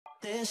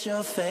This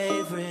your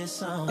favorite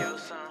song,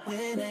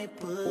 when they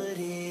put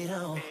it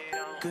on.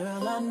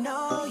 Girl, I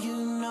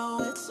know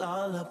it's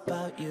all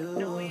about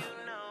you.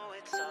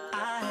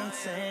 I ain't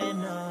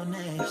saying no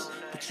names,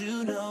 but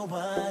you know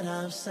what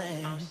I'm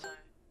saying.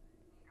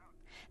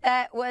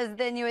 That was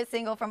the newest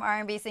single from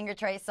R&B singer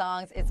Trey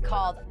Songz. It's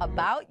called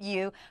About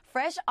You.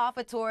 Fresh off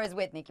of tours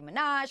with Nicki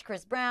Minaj,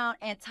 Chris Brown,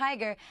 and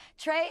Tiger,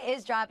 Trey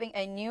is dropping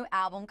a new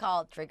album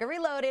called Trigger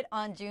Reloaded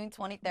on June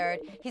 23rd.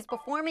 He's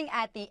performing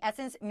at the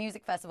Essence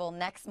Music Festival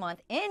next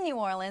month in New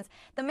Orleans.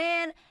 The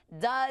man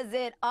does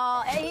it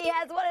all, and he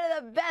has one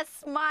of the best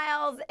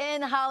smiles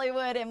in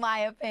Hollywood, in my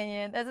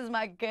opinion. This is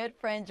my good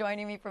friend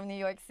joining me from New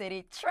York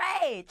City,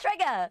 Trey.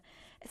 Trigger.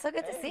 It's so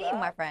good to see you,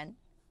 my friend.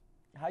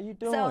 How you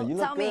doing? So you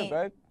look good,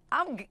 babe.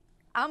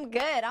 I'm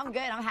good.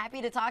 I'm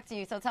happy to talk to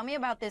you. So tell me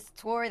about this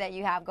tour that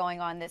you have going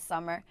on this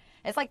summer.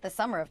 It's like the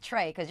summer of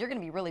Trey, because you're going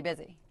to be really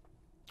busy.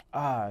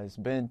 It's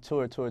been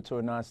tour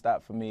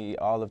nonstop for me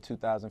all of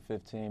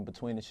 2015.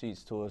 Between the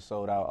Sheets tour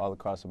sold out all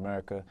across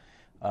America.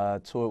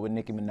 Toured with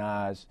Nicki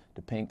Minaj,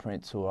 the Pink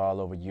Print tour all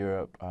over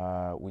Europe.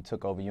 We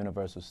took over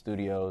Universal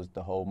Studios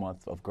the whole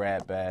month of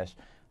Grad Bash.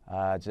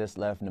 Just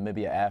left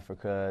Namibia,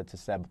 Africa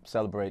to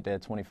celebrate their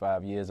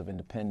 25 years of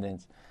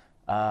independence.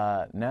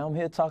 Now I'm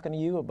here talking to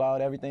you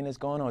about everything that's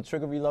going on.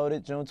 Trigger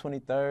Reloaded, June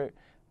 23rd.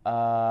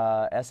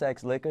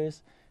 SX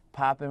Liquors,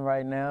 popping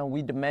right now.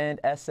 We demand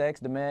SX.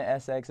 Demand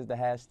SX is the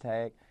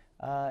hashtag.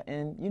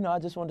 And, you know, I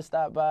just wanted to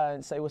stop by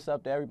and say what's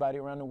up to everybody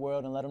around the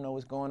world and let them know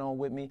what's going on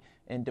with me.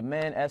 And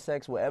demand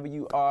SX wherever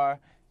you are.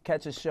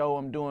 Catch a show.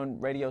 I'm doing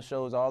radio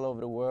shows all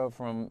over the world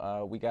from,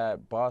 we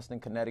got Boston,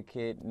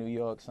 Connecticut, New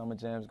York. Summer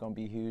Jam's going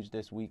to be huge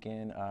this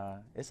weekend.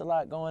 It's a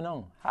lot going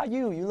on. How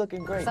you? You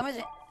looking great.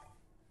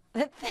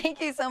 Thank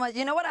you so much.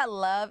 You know what I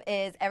love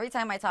is every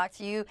time I talk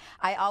to you,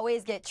 I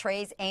always get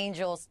Trey's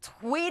Angels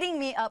tweeting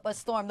me up a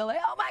storm. They're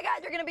like, oh my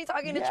God, you're going to be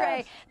talking to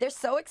Trey. They're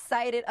so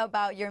excited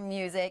about your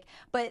music.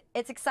 But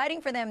it's exciting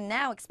for them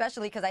now,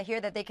 especially because I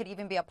hear that they could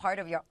even be a part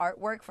of your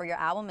artwork for your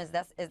album. Is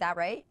that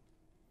right?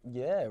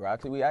 Yeah,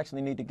 Roxy, we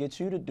actually need to get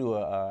you to do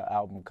a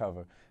album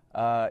cover.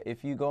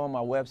 If you go on my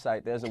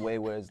website, there's a way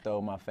where as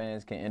though my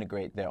fans can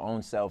integrate their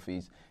own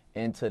selfies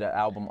into the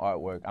album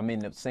artwork. I mean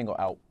the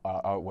single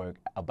artwork,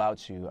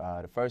 About You.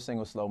 The first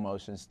single, Slow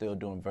Motion, still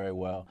doing very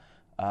well.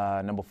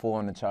 Number 4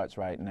 on the charts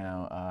right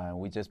now.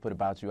 We just put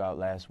About You out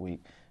last week,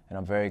 and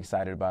I'm very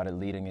excited about it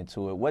leading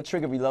into it. What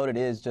Trigger Reloaded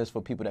is, just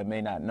for people that may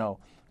not know,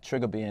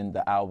 Trigger being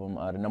the album,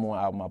 the #1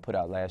 album I put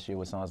out last year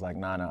with songs like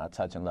Nana,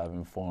 Touch and Love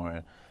and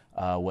Foreign,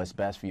 What's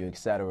Best for You,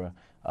 etc.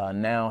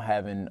 Now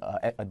having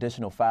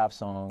additional 5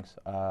 songs,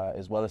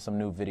 as well as some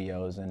new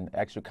videos and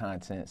extra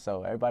content.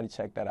 So everybody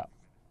check that out.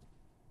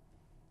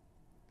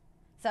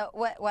 So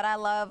what I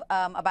love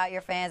about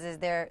your fans is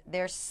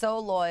they're so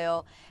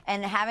loyal,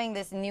 and having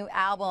this new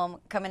album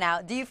coming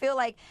out, do you feel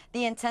like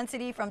the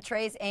intensity from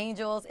Trey's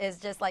Angels is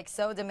just like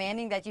so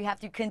demanding that you have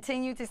to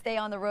continue to stay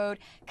on the road,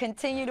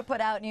 continue to put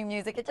out new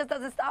music? It just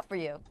doesn't stop for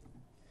you.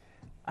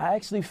 I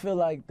actually feel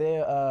like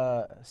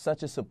they're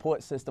such a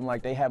support system,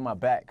 like they have my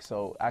back,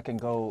 so I can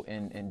go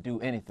and do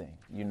anything.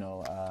 You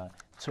know,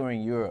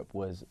 touring Europe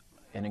was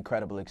an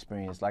incredible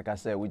experience. Like I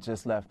said, we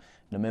just left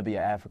Namibia,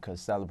 Africa,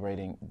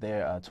 celebrating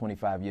their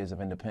 25 years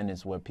of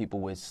independence, where people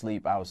would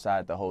sleep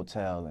outside the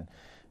hotel, and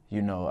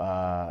you know,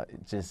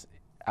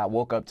 I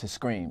woke up to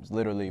screams,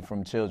 literally,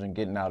 from children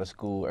getting out of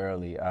school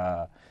early.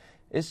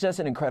 It's just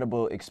an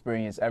incredible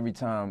experience every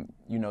time,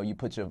 you know, you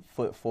put your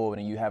foot forward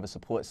and you have a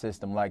support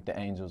system like the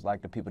Angels,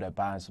 like the people that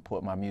buy and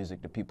support my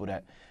music, the people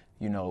that,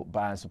 you know,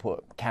 buy and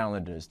support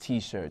calendars,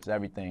 T-shirts,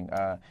 everything.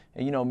 And,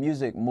 you know,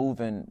 music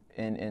moving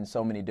in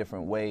so many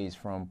different ways,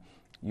 from,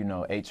 you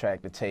know,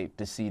 8-track to tape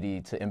to CD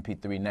to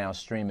MP3, now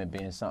streaming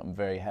being something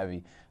very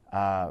heavy.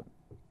 I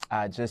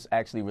just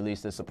actually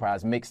released a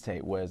surprise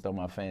mixtape, whereas though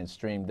my fans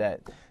streamed that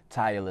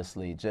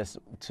tirelessly, just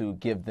to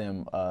give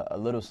them a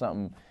little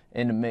something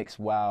in the mix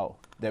while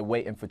they're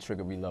waiting for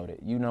Trigger Reloaded.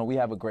 You know, we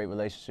have a great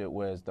relationship,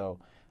 whereas though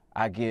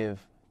I give,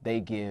 they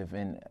give,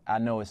 and I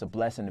know it's a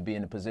blessing to be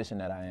in the position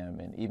that I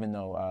am. And even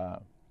though,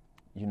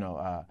 you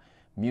know,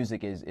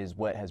 music is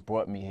what has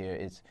brought me here,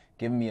 it's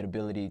given me an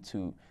ability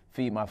to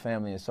feed my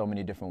family in so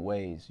many different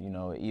ways, you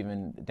know,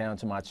 even down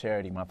to my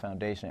charity, my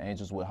foundation,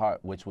 Angels with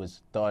Heart, which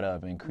was thought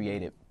of and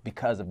created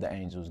because of the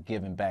Angels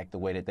giving back the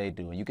way that they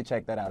do. And you can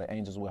check that out at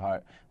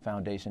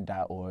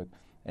angelswithheartfoundation.org.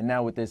 And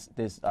now with this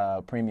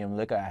premium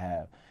liquor I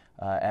have,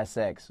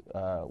 SX,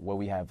 where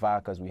we have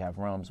vodkas, we have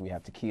rums, we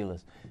have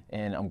tequilas.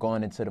 And I'm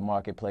going into the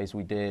marketplace.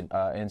 We did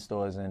in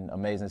stores in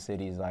amazing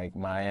cities like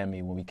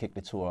Miami when we kicked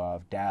the tour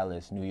off,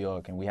 Dallas, New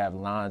York, and we have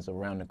lines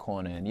around the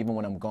corner. And even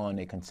when I'm gone,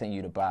 they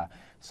continue to buy.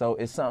 So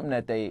it's something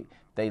that they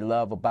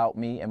love about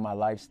me and my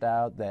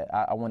lifestyle that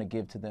I want to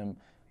give to them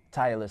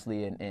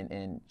tirelessly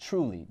and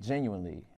truly, genuinely.